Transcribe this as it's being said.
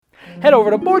Head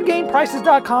over to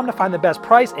BoardGamePrices.com to find the best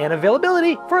price and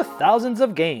availability for thousands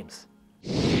of games.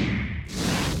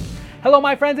 Hello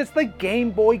my friends, it's the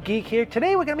Game Boy Geek here.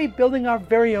 Today we're going to be building our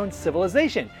very own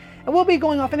civilization. And we'll be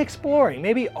going off and exploring,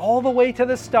 maybe all the way to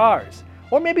the stars.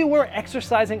 Or maybe we're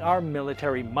exercising our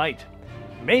military might.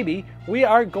 Maybe we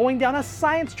are going down a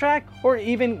science track or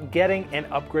even getting and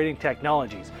upgrading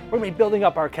technologies. We're going to be building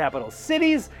up our capital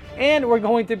cities, and we're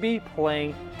going to be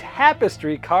playing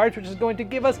Tapestry cards, which is going to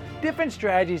give us different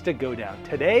strategies to go down.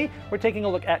 Today, we're taking a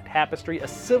look at Tapestry, a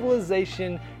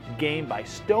civilization game by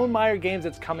Stonemaier Games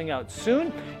that's coming out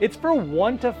soon. It's for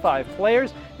 1 to 5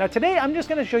 players. Now today, I'm just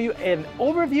going to show you an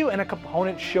overview and a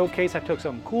component showcase. I took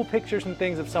some cool pictures and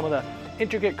things of some of the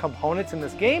intricate components in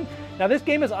this game. Now this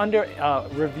game is under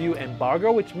review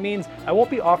embargo, which means I won't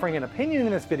be offering an opinion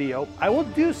in this video. I will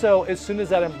do so as soon as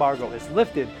that embargo is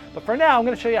lifted. But for now, I'm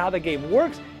going to show you how the game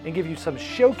works and give you some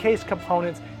showcase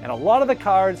components and a lot of the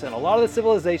cards and a lot of the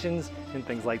civilizations and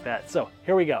things like that. So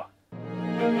here we go.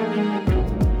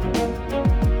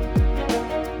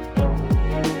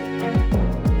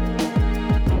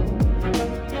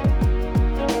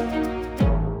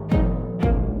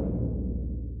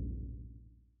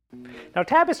 Now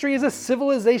Tapestry is a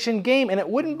civilization game, and it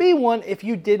wouldn't be one if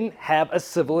you didn't have a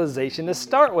civilization to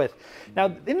start with.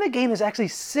 Now in the game there's actually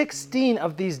 16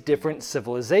 of these different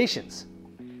civilizations.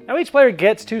 Now each player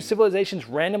gets 2 civilizations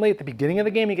randomly at the beginning of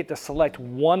the game. You get to select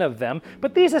one of them,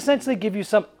 but these essentially give you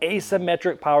some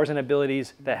asymmetric powers and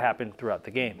abilities that happen throughout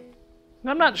the game. Now,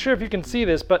 I'm not sure if you can see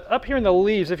this, but up here in the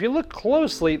leaves, if you look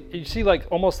closely, you see like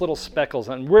almost little speckles,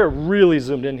 and we're really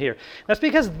zoomed in here. That's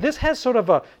because this has sort of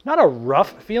a, not a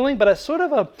rough feeling, but a sort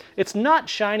of a, it's not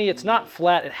shiny, it's not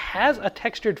flat, it has a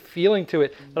textured feeling to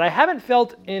it that I haven't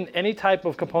felt in any type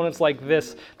of components like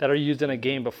this that are used in a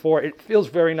game before. It feels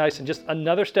very nice and just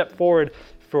another step forward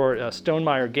for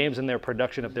Stonemaier Games in their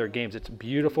production of their games. It's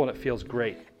beautiful and it feels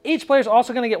great. Each player is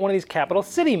also going to get one of these capital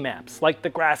city maps, like the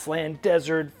grassland,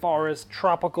 desert, forest,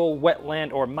 tropical,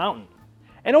 wetland, or mountain.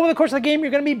 And over the course of the game, you're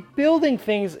going to be building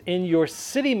things in your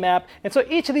city map, and so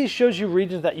each of these shows you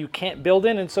regions that you can't build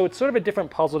in, and so it's sort of a different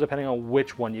puzzle depending on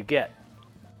which one you get.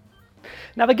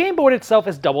 Now the game board itself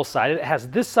is double-sided. It has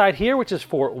this side here, which is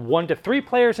for 1 to 3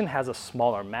 players and has a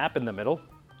smaller map in the middle.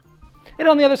 And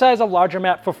on the other side is a larger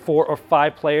map for 4 or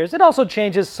 5 players. It also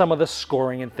changes some of the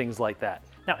scoring and things like that.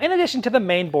 Now, in addition to the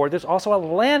main board, there's also a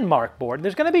landmark board.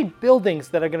 There's going to be buildings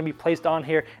that are going to be placed on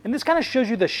here, and this kind of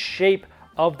shows you the shape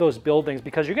of those buildings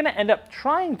because you're going to end up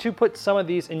trying to put some of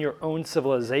these in your own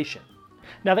civilization.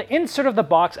 Now, the insert of the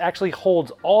box actually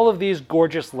holds all of these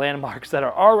gorgeous landmarks that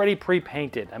are already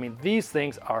pre-painted. I mean, these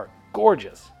things are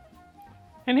gorgeous.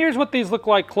 And here's what these look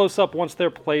like close up once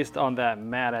they're placed on that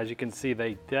mat. As you can see,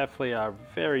 they definitely are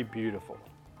very beautiful.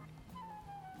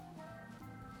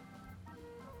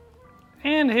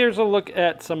 And here's a look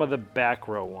at some of the back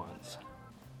row ones.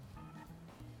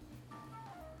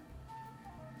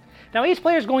 Now each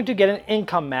player is going to get an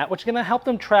income mat, which is going to help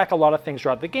them track a lot of things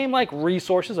throughout the game, like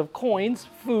resources of coins,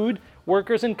 food,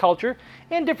 workers, and culture,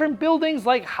 and different buildings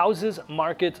like houses,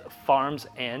 markets, farms,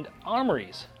 and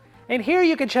armories. And here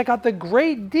you can check out the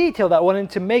great detail that went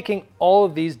into making all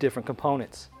of these different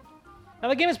components. Now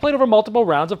the game is played over multiple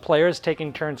rounds of players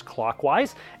taking turns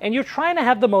clockwise, and you're trying to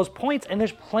have the most points, and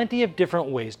there's plenty of different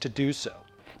ways to do so.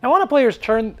 Now on a player's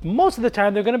turn, most of the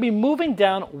time they're going to be moving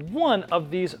down one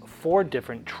of these 4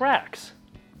 different tracks.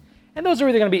 And those are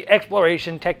either going to be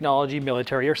exploration, technology,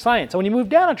 military, or science. So when you move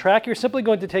down a track, you're simply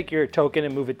going to take your token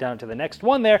and move it down to the next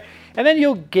one there, and then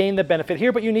you'll gain the benefit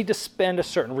here, but you need to spend a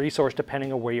certain resource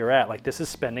depending on where you're at. Like this is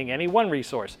spending any one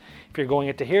resource. If you're going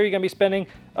into here, you're going to be spending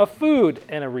a food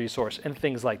and a resource and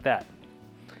things like that.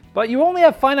 But you only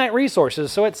have finite resources,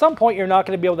 so at some point you're not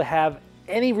going to be able to have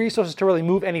any resources to really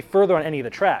move any further on any of the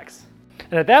tracks.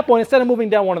 And at that point, instead of moving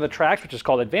down one of the tracks, which is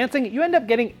called advancing, you end up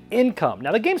getting income.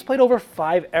 Now the game's played over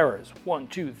 5 eras. 1,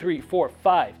 2, 3, 4,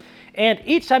 5. And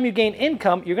each time you gain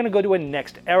income, you're going to go to a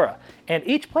next era. And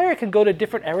each player can go to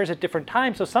different eras at different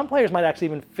times, so some players might actually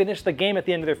even finish the game at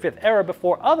the end of their 5th era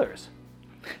before others.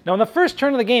 Now, on the first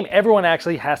turn of the game, everyone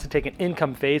actually has to take an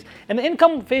income phase, and the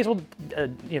income phase will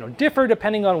differ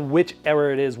depending on which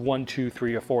era it is, 1, 2,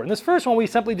 3, or 4. In this first one, we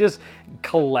simply just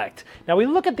collect. Now, we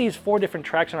look at these 4 different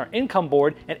tracks on our income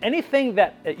board, and anything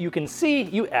that you can see,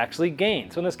 you actually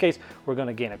gain. So in this case, we're going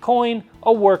to gain a coin,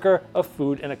 a worker, a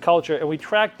food, and a culture, and we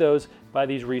track those by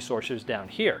these resources down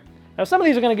here. Now, some of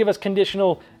these are going to give us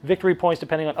conditional victory points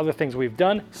depending on other things we've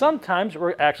done. Sometimes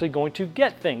we're actually going to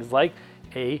get things like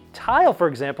a tile, for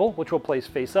example, which we'll place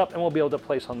face up and we'll be able to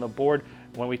place on the board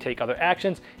when we take other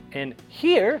actions. And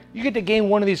here, you get to gain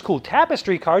one of these cool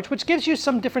Tapestry cards, which gives you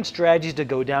some different strategies to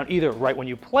go down, either right when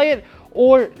you play it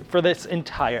or for this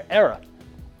entire era.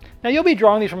 Now you'll be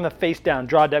drawing these from the face down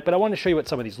draw deck, but I want to show you what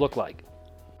some of these look like.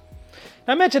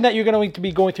 Now, I mentioned that you're going to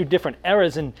be going through different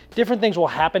eras, and different things will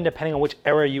happen depending on which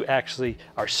era you actually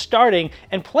are starting.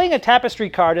 And playing a Tapestry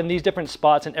card in these different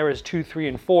spots in eras 2, 3,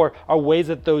 and 4 are ways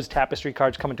that those Tapestry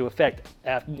cards come into effect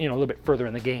at, a little bit further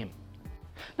in the game.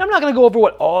 Now, I'm not going to go over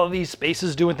what all of these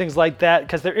spaces do and things like that,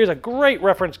 because there is a great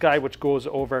reference guide which goes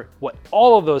over what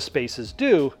all of those spaces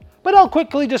do. But I'll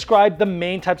quickly describe the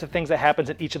main types of things that happens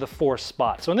in each of the 4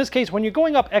 spots. So in this case, when you're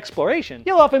going up exploration,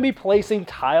 you'll often be placing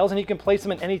tiles, and you can place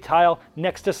them in any tile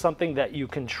next to something that you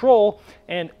control.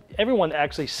 And everyone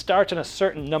actually starts in a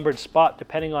certain numbered spot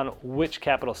depending on which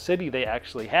capital city they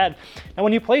actually had. Now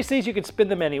when you place these, you can spin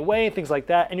them any way, things like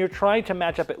that, and you're trying to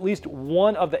match up at least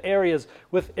one of the areas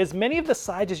with as many of the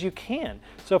sides as you can.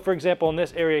 So for example, in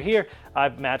this area here,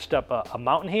 I've matched up a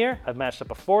mountain here, I've matched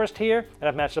up a forest here, and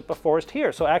I've matched up a forest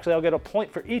here. So actually I'll get a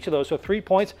point for each of those, so 3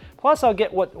 points, plus I'll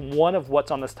get one of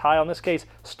what's on this tile. In this case,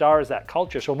 star is that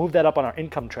culture, so we'll move that up on our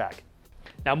income track.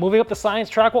 Now moving up the science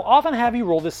track will often have you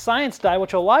roll this science die,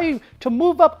 which will allow you to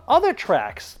move up other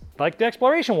tracks, like the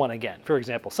exploration one again, for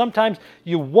example. Sometimes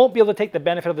you won't be able to take the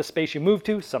benefit of the space you move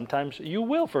to, sometimes you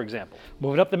will, for example.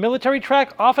 Moving up the military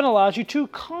track often allows you to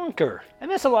conquer, and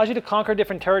this allows you to conquer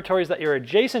different territories that you're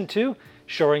adjacent to,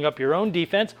 shoring up your own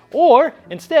defense, or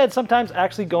instead sometimes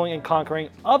actually going and conquering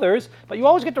others. But you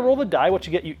always get to roll the die, which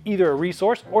will get you either a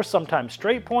resource or sometimes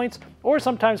straight points, or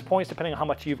sometimes points depending on how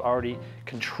much you've already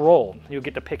controlled. You'll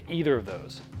get to pick either of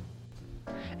those.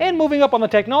 And moving up on the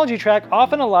technology track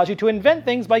often allows you to invent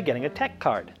things by getting a tech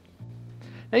card.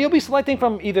 Now you'll be selecting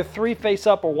from either 3 face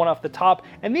up or 1 off the top,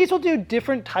 and these will do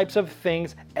different types of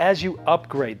things as you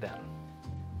upgrade them.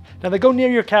 Now they go near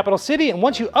your capital city, and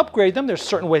once you upgrade them, there's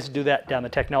certain ways to do that down the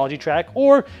technology track,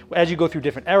 or as you go through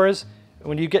different eras.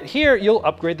 When you get here, you'll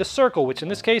upgrade the circle, which in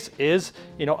this case is,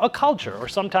 a culture, or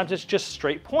sometimes it's just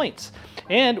straight points.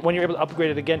 And when you're able to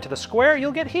upgrade it again to the square,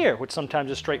 you'll get here, which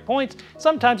sometimes is straight points.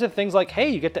 Sometimes it's things like,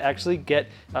 hey, you get to actually get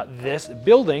this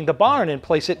building, the barn, and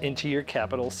place it into your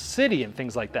capital city and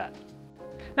things like that.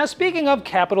 Now speaking of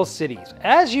capital cities,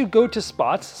 as you go to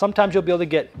spots, sometimes you'll be able to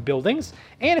get buildings,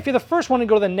 and if you're the first one to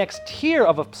go to the next tier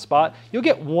of a spot, you'll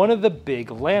get one of the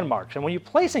big landmarks. And when you're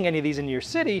placing any of these in your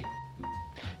city,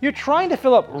 you're trying to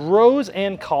fill up rows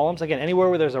and columns, again, anywhere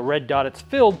where there's a red dot it's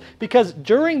filled, because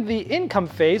during the income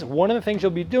phase, one of the things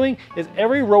you'll be doing is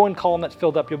every row and column that's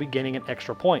filled up, you'll be gaining an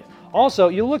extra point. Also,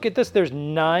 you look at this, there's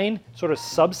 9 sort of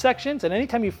subsections, and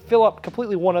anytime you fill up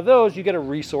completely one of those, you get a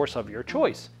resource of your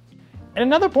choice. And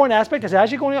another important aspect is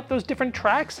as you're going up those different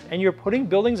tracks and you're putting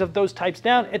buildings of those types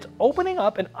down, it's opening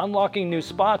up and unlocking new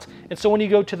spots. And so when you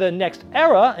go to the next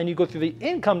era and you go through the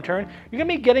income turn, you're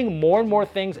gonna be getting more and more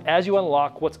things as you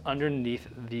unlock what's underneath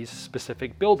these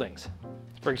specific buildings.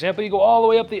 For example, you go all the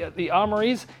way up the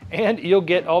armories and you'll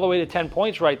get all the way to 10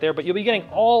 points right there, but you'll be getting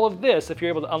all of this if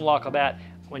you're able to unlock that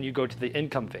when you go to the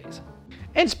income phase.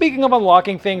 And speaking of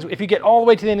unlocking things, if you get all the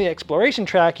way to the end of the exploration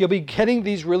track, you'll be getting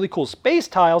these really cool space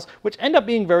tiles, which end up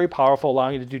being very powerful,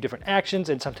 allowing you to do different actions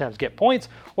and sometimes get points,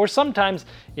 or sometimes,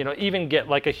 even get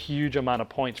like a huge amount of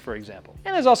points, for example.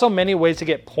 And there's also many ways to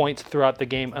get points throughout the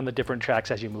game on the different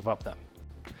tracks as you move up them.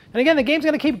 And again, the game's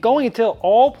gonna keep going until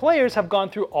all players have gone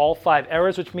through all 5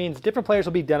 eras, which means different players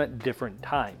will be done at different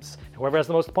times. Whoever has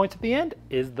the most points at the end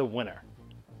is the winner.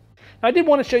 Now, I did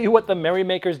want to show you what the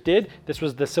Merrymakers did. This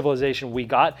was the civilization we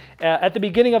got. At the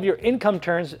beginning of your income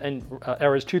turns in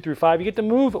eras 2 through 5, you get to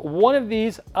move one of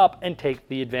these up and take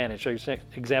the advantage. So, for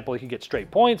example, you can get straight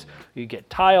points, you get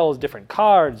tiles, different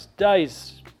cards,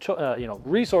 dice,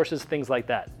 resources, things like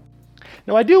that.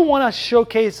 Now, I do want to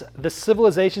showcase the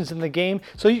civilizations in the game,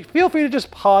 so you feel free to just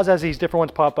pause as these different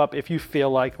ones pop up if you feel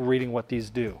like reading what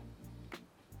these do.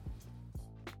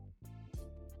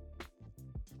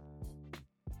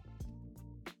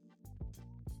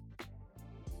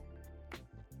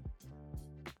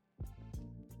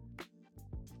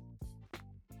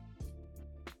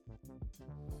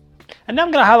 And now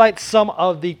I'm going to highlight some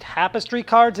of the Tapestry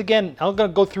cards. Again, I'm going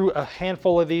to go through a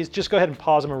handful of these. Just go ahead and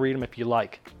pause them and read them if you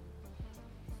like.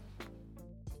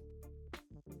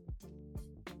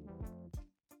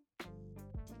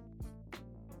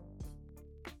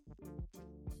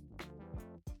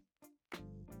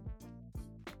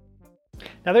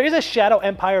 Now there is a Shadow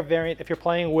Empire variant if you're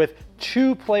playing with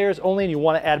 2 players only and you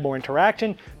want to add more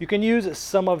interaction. You can use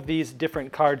some of these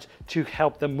different cards to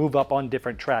help them move up on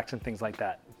different tracks and things like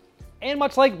that. And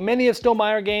much like many of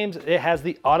Stonemaier games, it has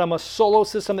the Automa solo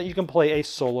system that you can play a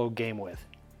solo game with.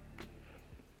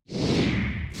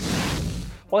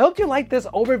 Well, I hope you liked this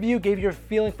overview, gave you a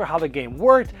feeling for how the game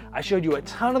worked. I showed you a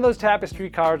ton of those Tapestry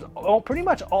cards, pretty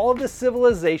much all of the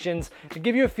civilizations, to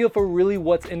give you a feel for really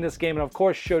what's in this game, and of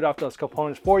course showed off those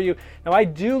components for you. Now I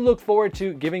do look forward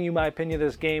to giving you my opinion of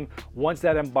this game once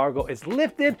that embargo is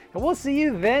lifted, and we'll see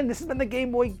you then. This has been the Game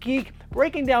Boy Geek,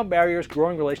 breaking down barriers,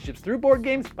 growing relationships through board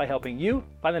games by helping you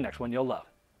find the next one you'll love.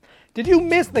 Did you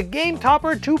miss the Game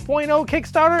Topper 2.0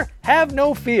 Kickstarter? Have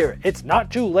no fear, it's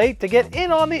not too late to get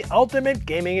in on the ultimate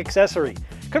gaming accessory.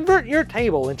 Convert your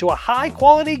table into a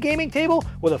high-quality gaming table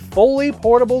with a fully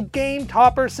portable Game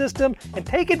Topper system and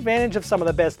take advantage of some of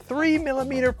the best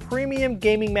 3mm premium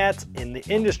gaming mats in the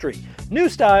industry. New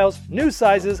styles, new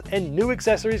sizes, and new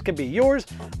accessories can be yours.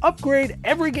 Upgrade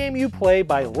every game you play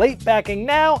by late backing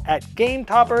now at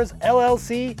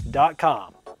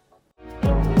GameToppersLLC.com.